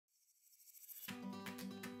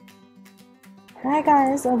Hi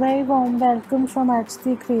guys, a very warm welcome from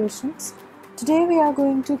Arjati Creations. Today we are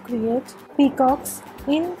going to create peacocks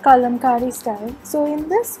in Kalamkari style. So in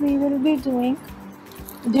this we will be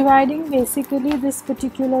dividing basically this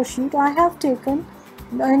particular sheet. I have taken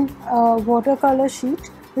a watercolor sheet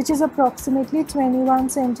which is approximately 21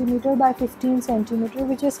 centimeter by 15 centimeter,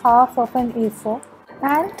 which is half of an A4,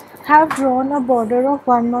 and have drawn a border of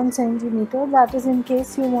 1 centimeter, that is in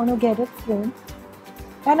case you want to get it framed.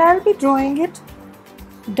 And I'll be drawing it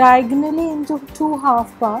diagonally into two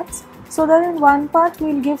half parts, so that in one part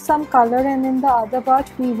we'll give some color and in the other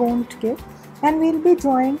part we won't give, and we'll be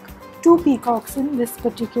drawing two peacocks in this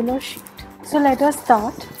particular sheet. So let us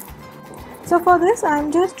start. So for this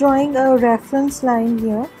I'm just drawing a reference line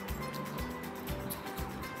here.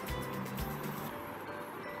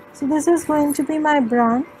 So this is going to be my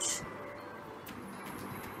branch,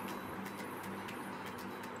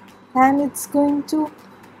 and it's going to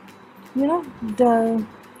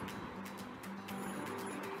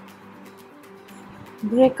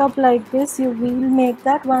break up like this. You will make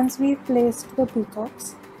that once we've placed the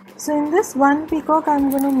peacocks. So in this one peacock I'm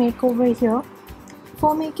going to make over here.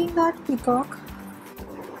 For making that peacock,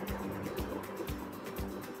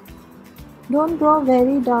 don't draw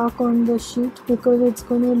very dark on the sheet because it's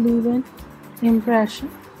going to leave an impression.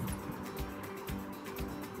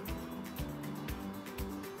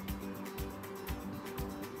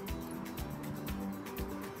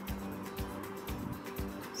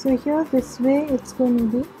 So here this way it's going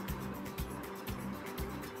to be.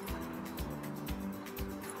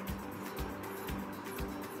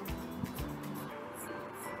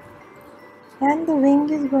 And the wing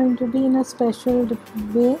is going to be in a special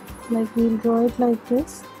way, like we'll draw it like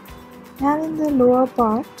this. And in the lower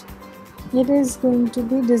part, it is going to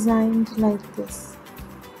be designed like this.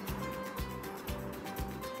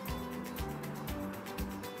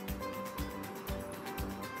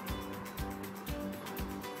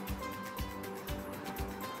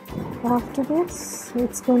 After this,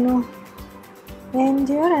 it's going to end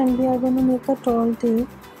here, and we are going to make a tall tail.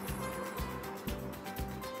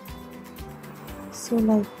 So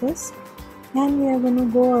like this, and we are going to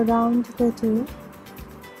go around the tail.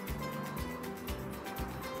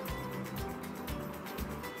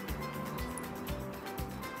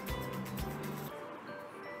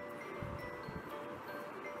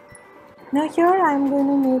 Now here I am going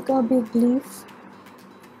to make a big leaf.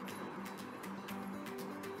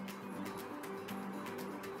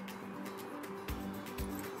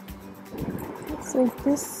 So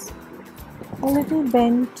this a little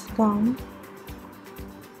bent down.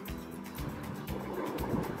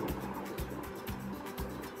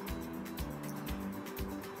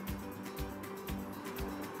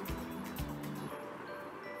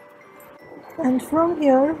 And from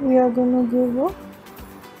here we are going to give a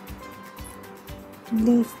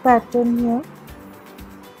leaf pattern here.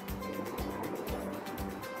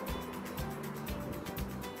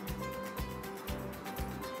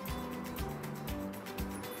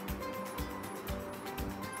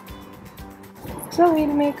 So we'll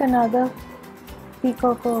make another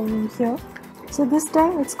peacock over here. So this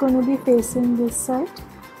time it's going to be facing this side.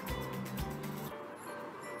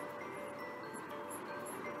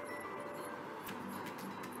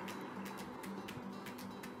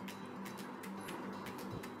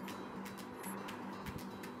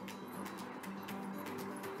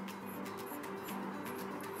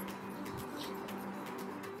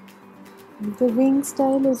 The wing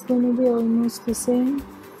style is going to be almost the same.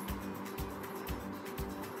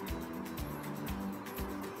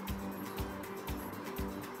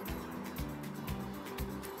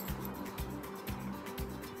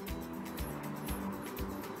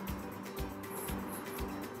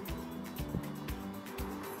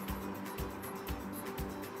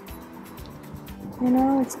 And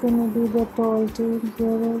now it's going to be the tall tail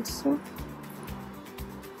here also.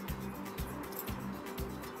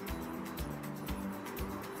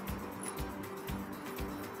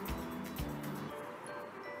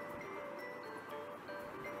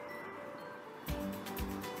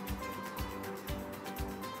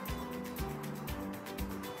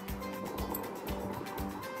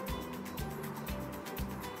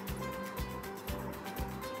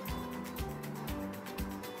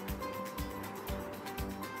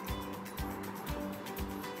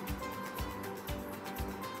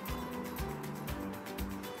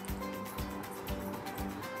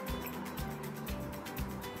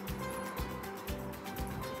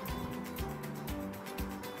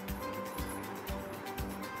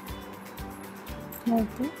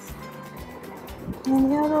 Like this.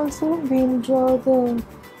 And here also we'll draw the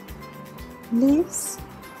leaves.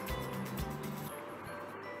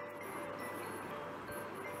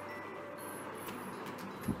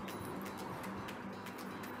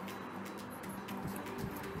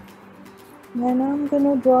 Then I'm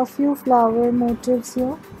gonna draw a few flower motifs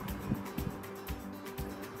here.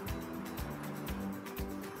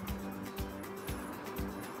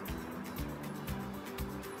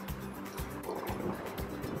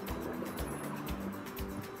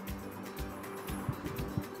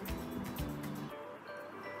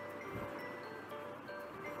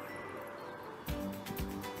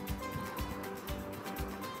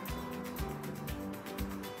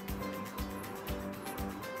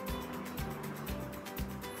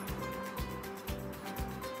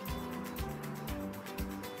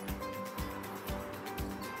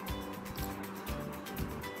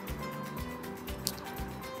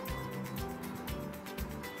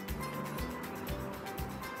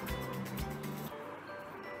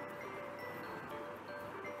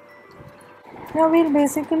 Now we'll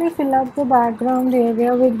basically fill up the background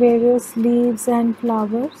area with various leaves and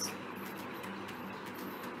flowers.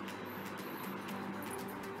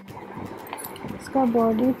 इसका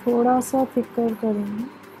body थोड़ा सा thicker करेंगे.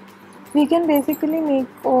 We can basically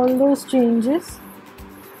make all those changes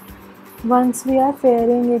once we are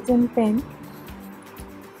fairing it in pen.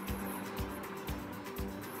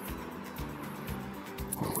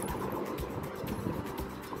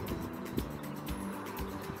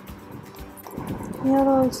 Here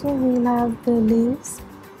also we'll have the leaves.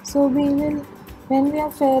 So when we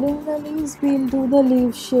are fairing the leaves, we'll do the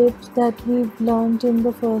leaf shape that we've learned in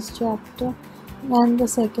the first chapter and the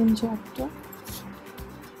second chapter.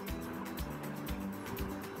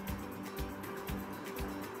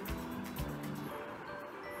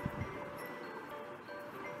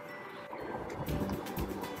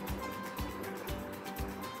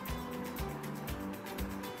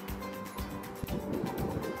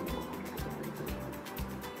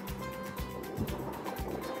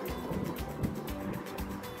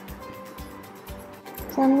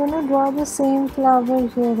 So I'm going to draw the same flower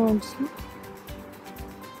here also.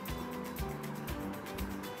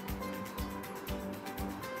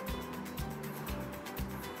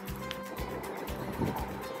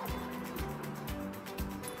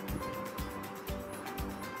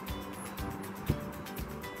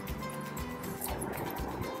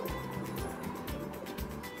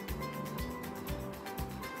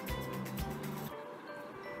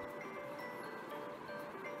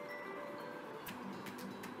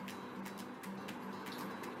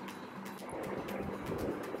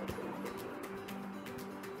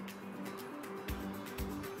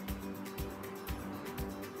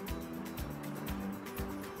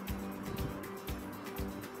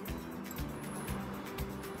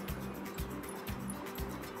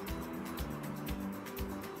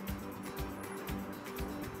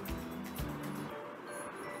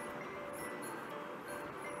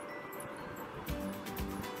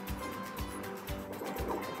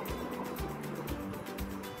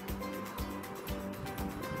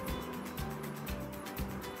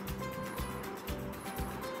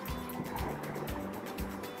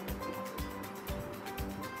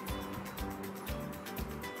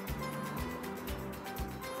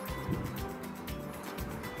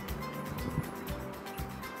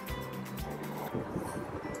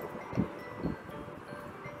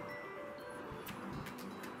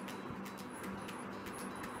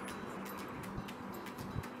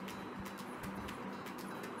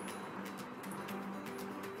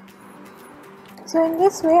 So in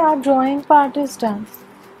this way our drawing part is done.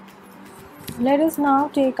 Let us now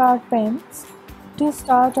take our pens to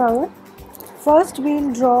start our. First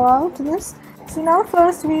we'll draw out this. So now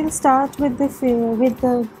first we'll start with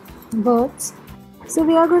the birds. So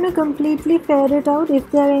we are going to completely fair it out.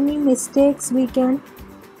 If there are any mistakes, we can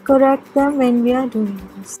correct them when we are doing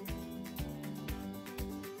this.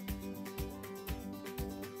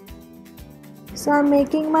 So I'm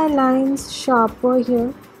making my lines sharper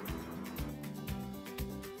here.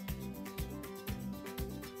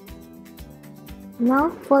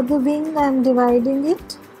 Now for the wing I am dividing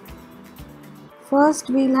it.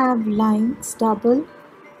 First we'll have lines double.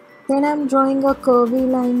 Then I am drawing a curvy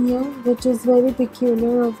line here which is very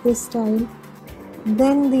peculiar of this style.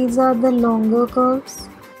 Then these are the longer curves.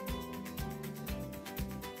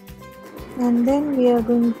 And then we are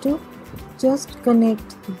going to just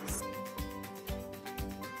connect these.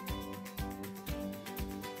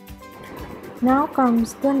 Now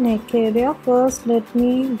comes the neck area. First let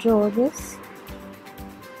me draw this.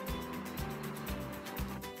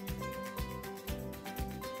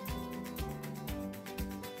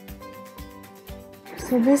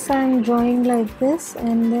 So this I am drawing like this,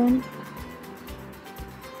 and then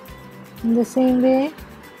in the same way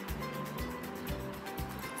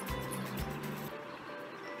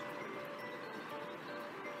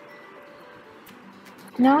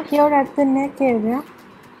Now here at the neck area,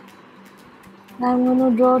 I'm going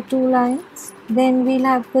to draw 2 lines. Then we'll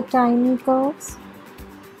have the tiny curves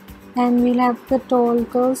and we'll have the tall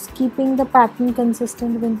curves, keeping the pattern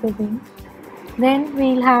consistent with the wing. Then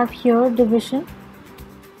we'll have here division,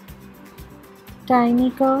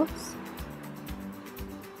 tiny curves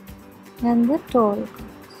and the tall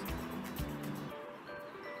curves.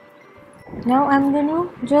 Now I'm going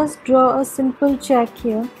to just draw a simple check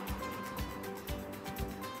here.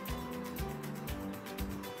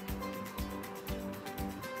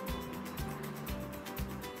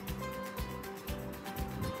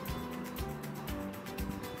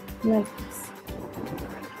 Like this.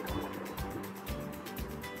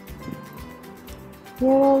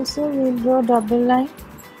 Here also we'll draw double line.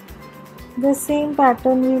 The same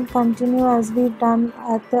pattern we'll continue as we've done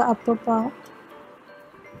at the upper part.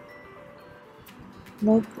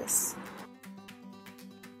 Like this.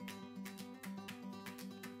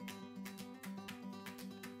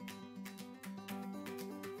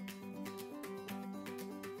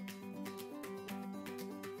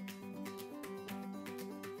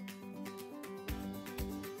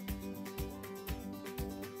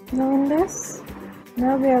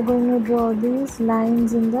 Now we are going to draw these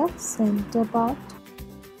lines in the center part.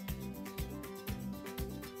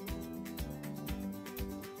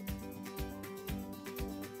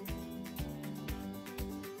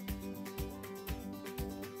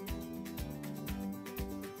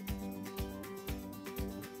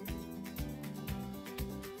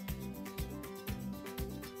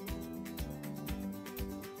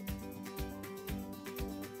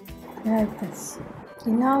 Like this.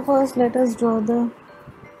 Okay, now first let us draw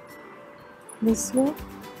this way,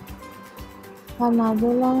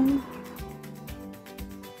 another line,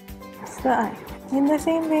 it's the eye. In the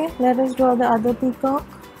same way, let us draw the other peacock.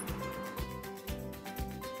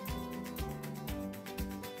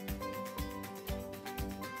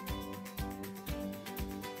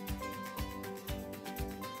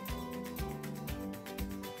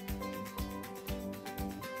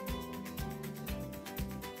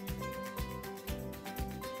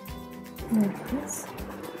 Like this.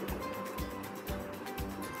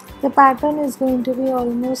 The pattern is going to be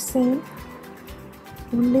almost same.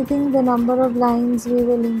 Only thing, the number of lines we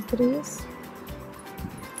will increase.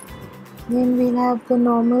 Then we'll have the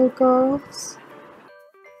normal curves.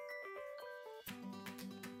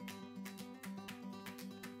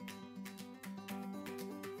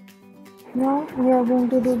 Now we are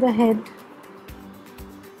going to do the head.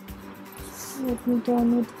 Let me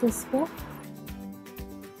turn it this way.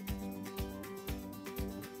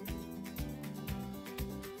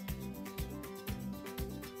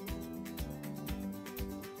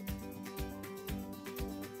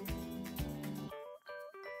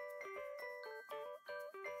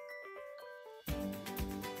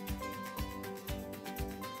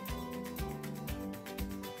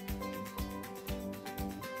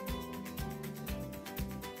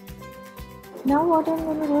 Now what I'm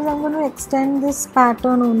going to do is I'm going to extend this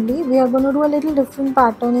pattern only. We are going to do a little different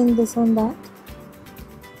pattern in this and that.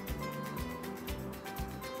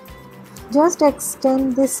 Just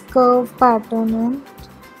extend this curve pattern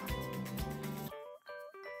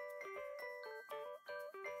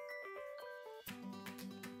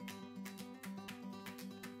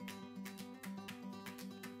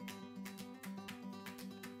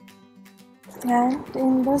and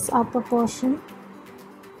in this upper portion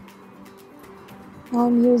I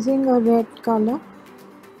am using a red color.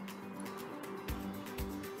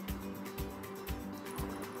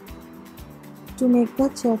 To make the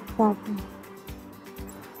check pattern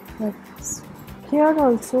like this. Here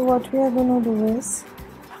also what we are going to do is,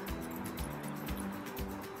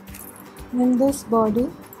 in this body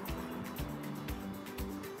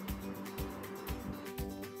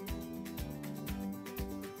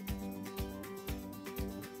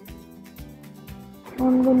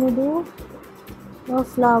I'm going to do the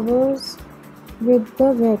flowers with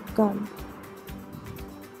the red color.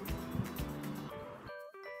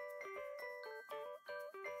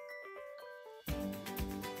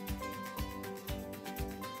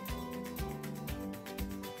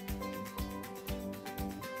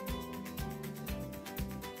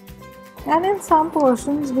 And in some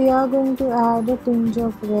portions we are going to add a tinge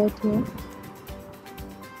of red here,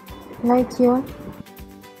 like here.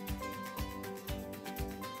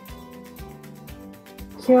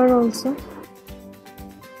 Here also,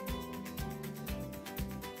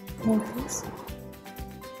 like this.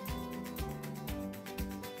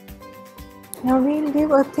 Now we'll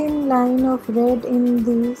give a thin line of red in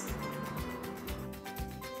these.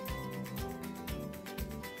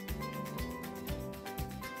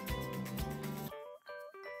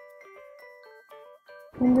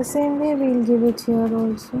 the same way we'll give it here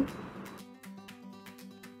also.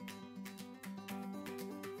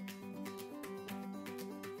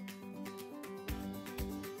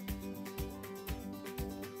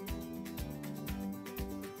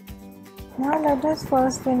 Now let us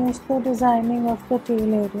first finish the designing of the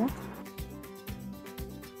tail area.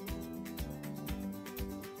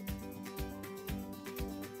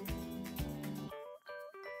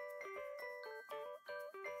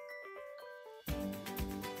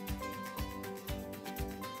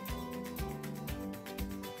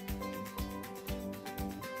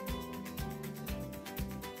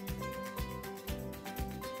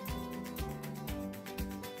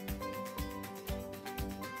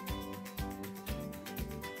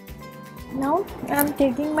 Now I am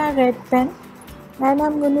taking my red pen and I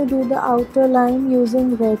am going to do the outer line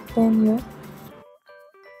using red pen here.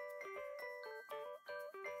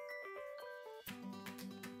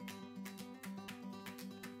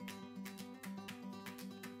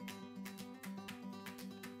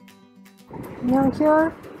 Now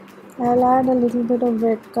here I'll add a little bit of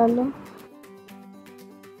red color.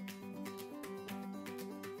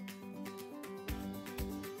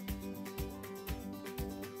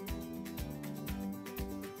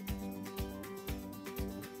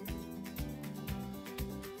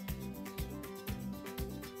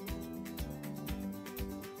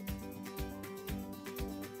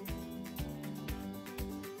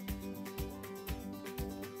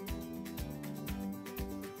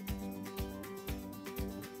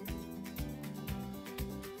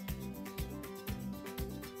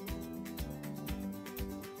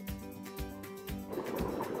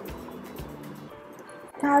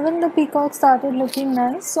 Haven't the peacock started looking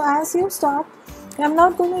nice? So as you start, I'm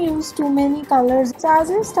not going to use too many colors. So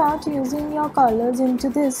as you start using your colors into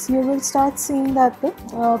this, you will start seeing that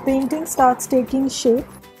the painting starts taking shape.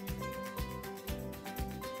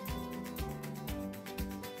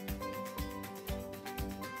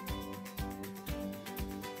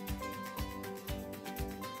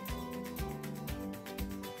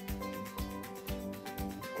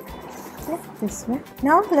 This way.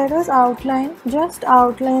 Now let us just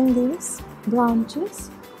outline these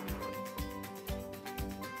branches.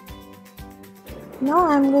 Now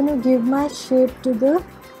I am going to give my shape to the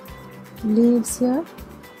leaves here.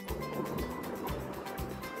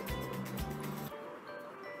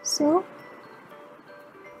 So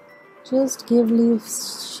just give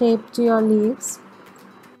shape to your leaves.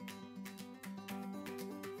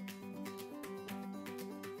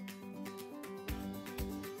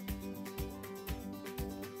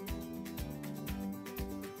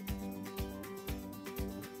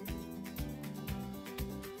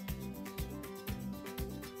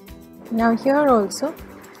 Now here also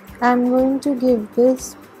I am going to give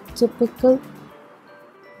this typical,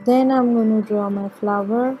 then I am going to draw my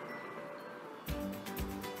flower.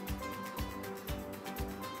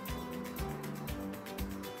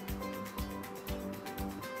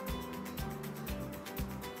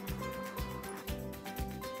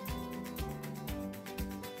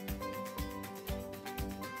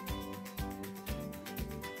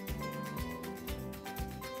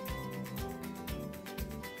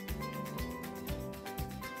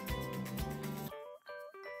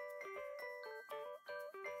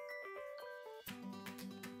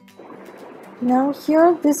 Now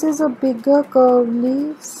here this is a bigger curved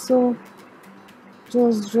leaf, so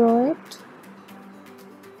just draw it.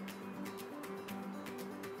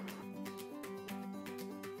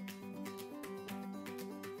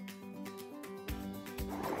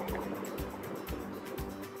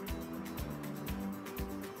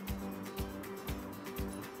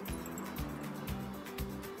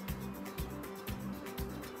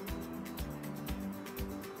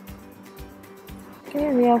 Okay,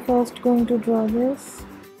 we are first going to draw this.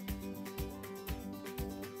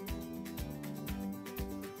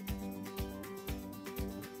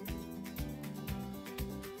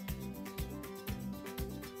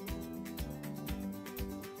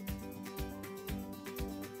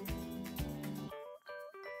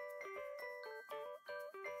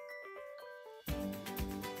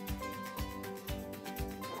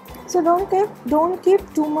 So don't keep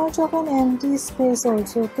too much of an empty space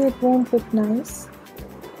also, okay? It won't look nice.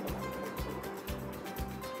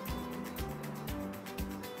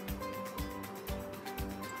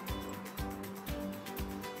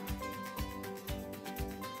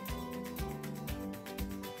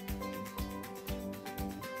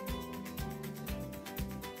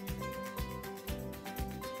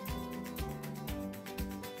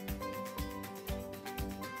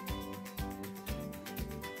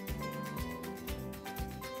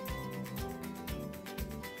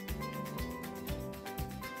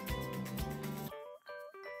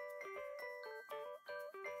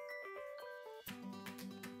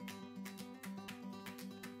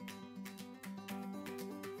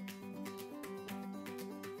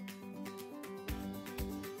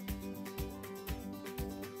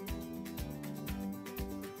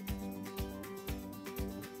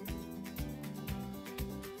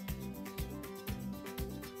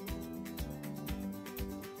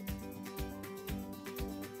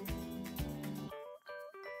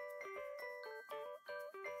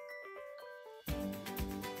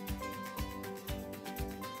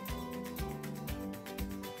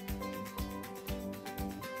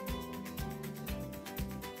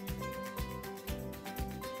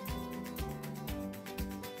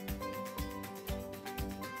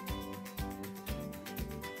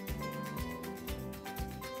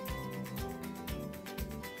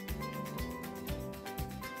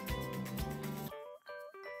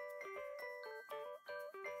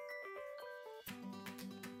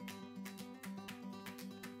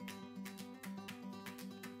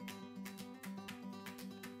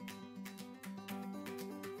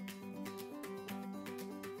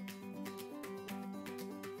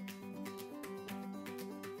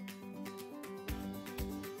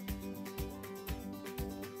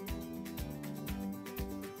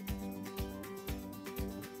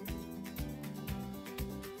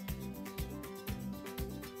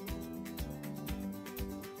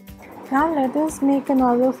 Now let us make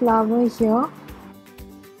another flower here.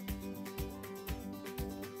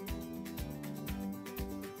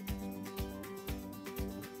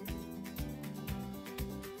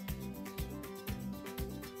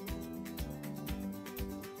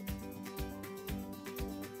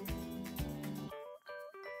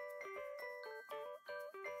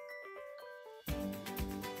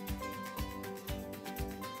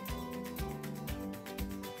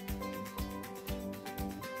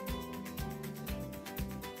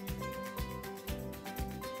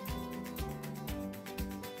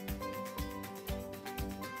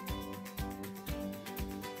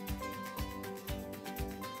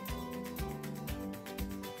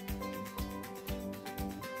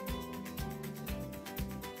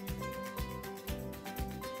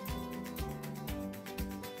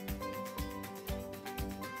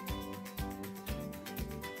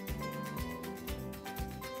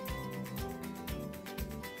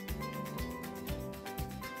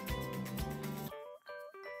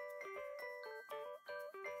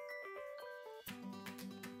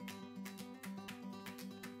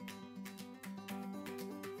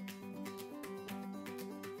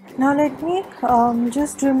 Now let me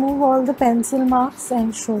just remove all the pencil marks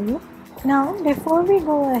and show you. Now before we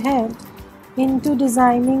go ahead into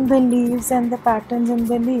designing the leaves and the patterns in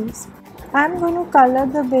the leaves, I'm going to color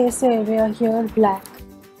the base area here black.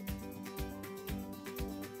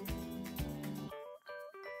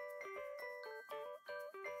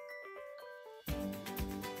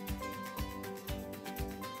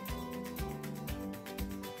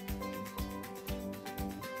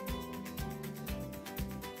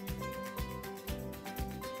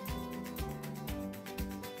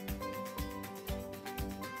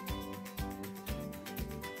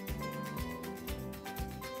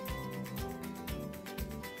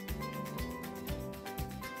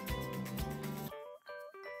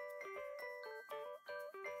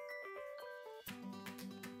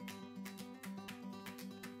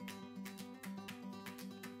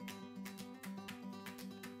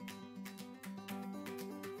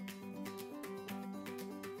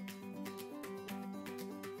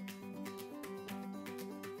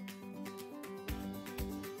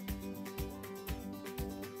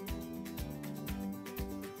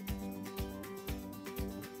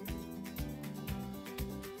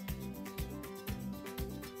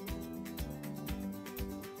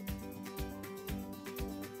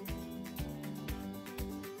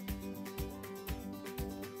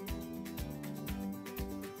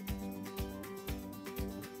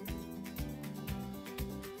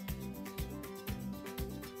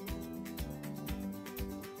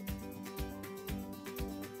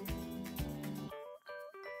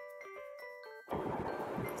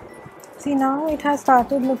 See, now it has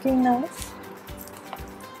started looking nice.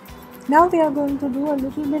 Now we are going to do a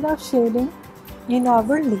little bit of shading in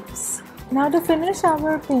our leaves. Now to finish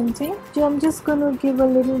our painting, I'm just going to give a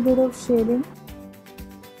little bit of shading.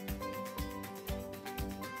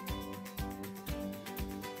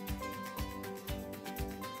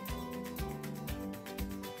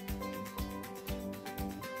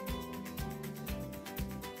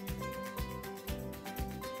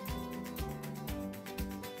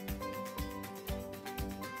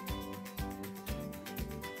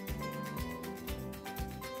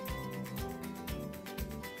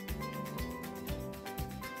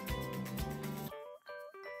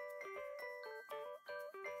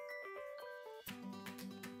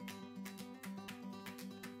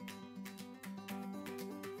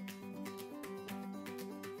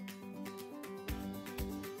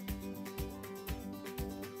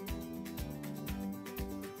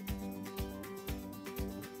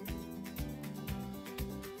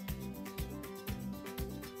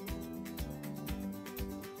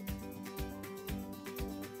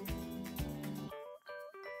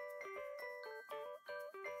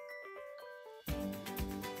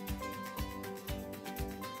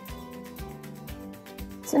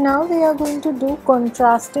 So now we are going to do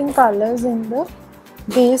contrasting colors in the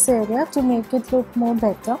base area to make it look more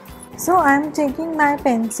better. So I am taking my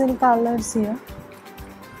pencil colors here.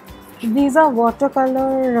 These are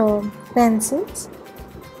watercolor pencils.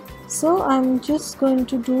 So I'm just going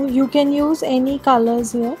to do, you can use any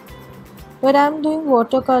colors here, but I'm doing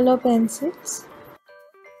watercolor pencils.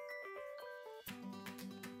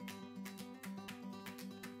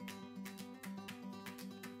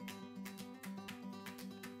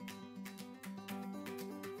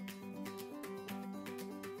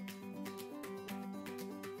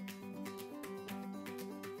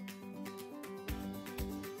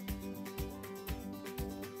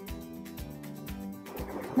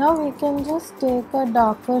 Now we can just take a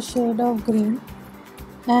darker shade of green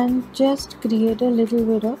and just create a little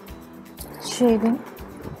bit of shading.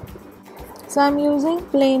 So I'm using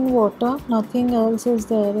plain water, nothing else is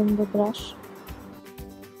there in the brush.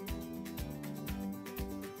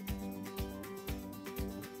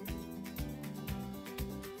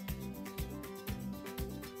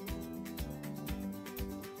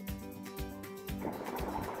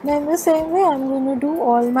 Now in the same way I'm going to do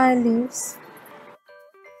all my leaves.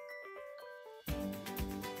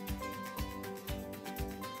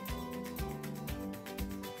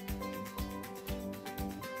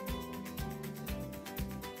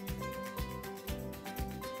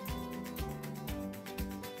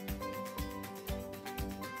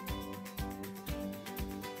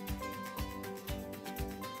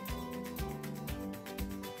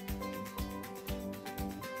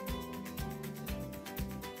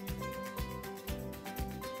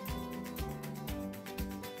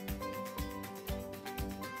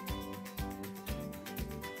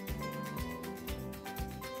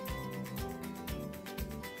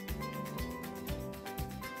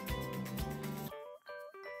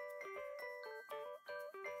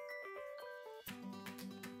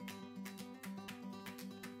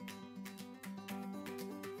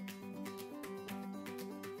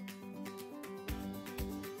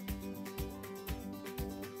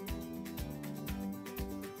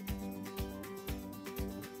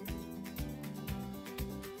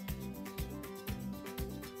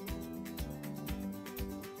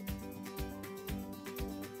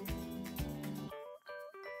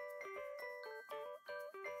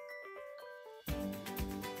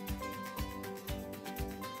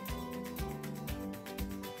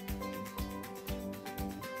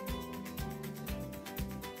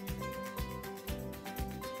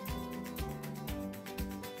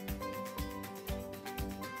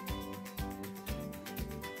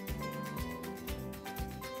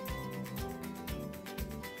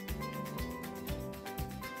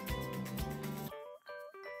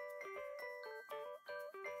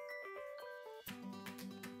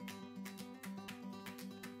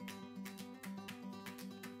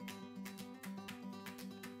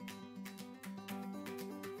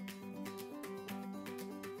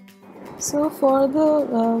 So for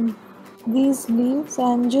the these leaves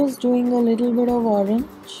I'm just doing a little bit of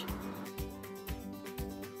orange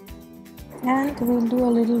and we'll do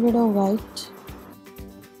a little bit of white.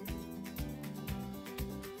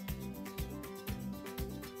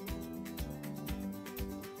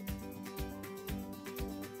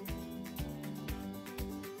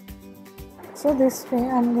 So this way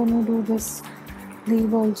I'm going to do this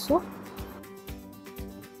leaf also.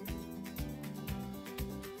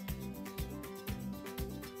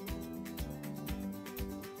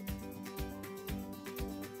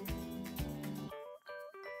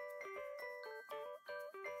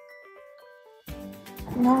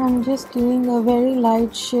 Now I'm just doing a very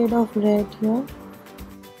light shade of red here.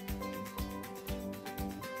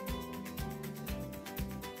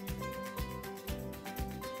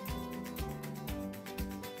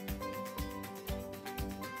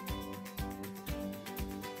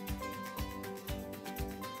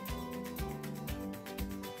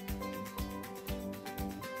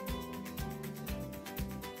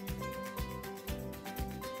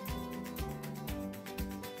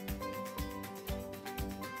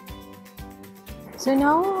 So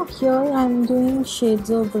now here I am doing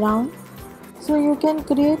shades of brown. So you can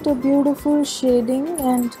create a beautiful shading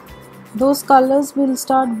and those colors will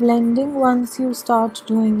start blending once you start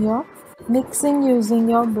doing your mixing using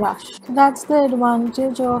your brush. That's the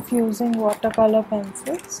advantage of using watercolor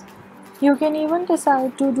pencils. You can even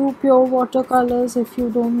decide to do pure watercolors if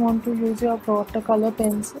you don't want to use your watercolor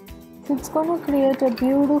pencil. So it's going to create a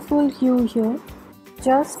beautiful hue here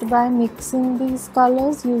just by mixing these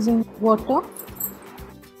colors using water.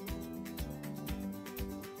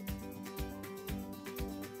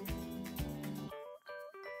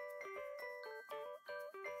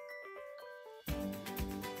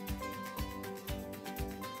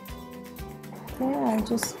 Okay, I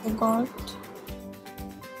just forgot.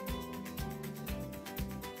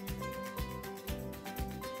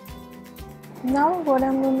 Now what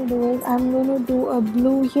I'm going to do is I'm going to do a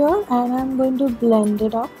blue here and I'm going to blend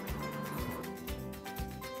it up.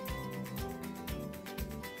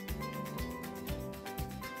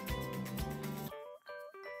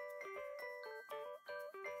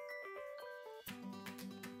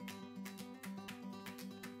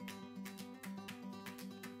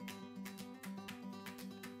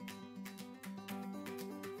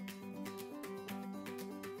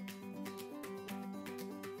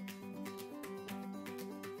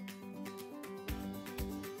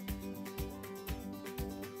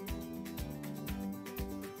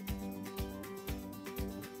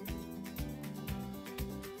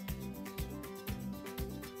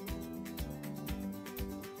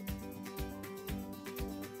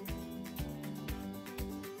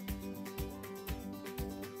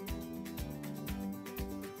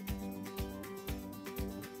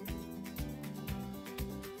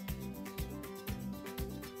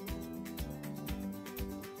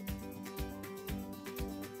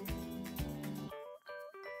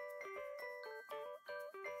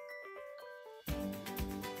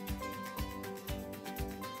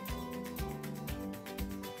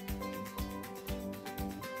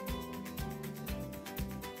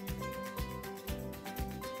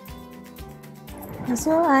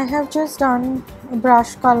 So I have just done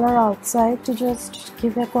brush color outside to just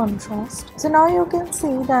give a contrast. So now you can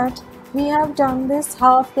see that we have done this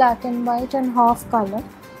half black and white and half color.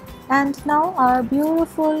 And now our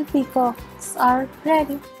beautiful peacocks are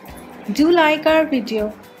ready. Do like our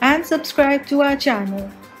video and subscribe to our channel.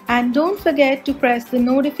 And don't forget to press the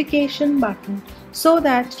notification button so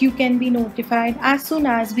that you can be notified as soon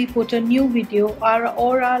as we put a new video or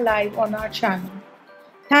are live on our channel.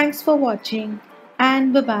 Thanks for watching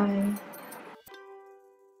and bye-bye.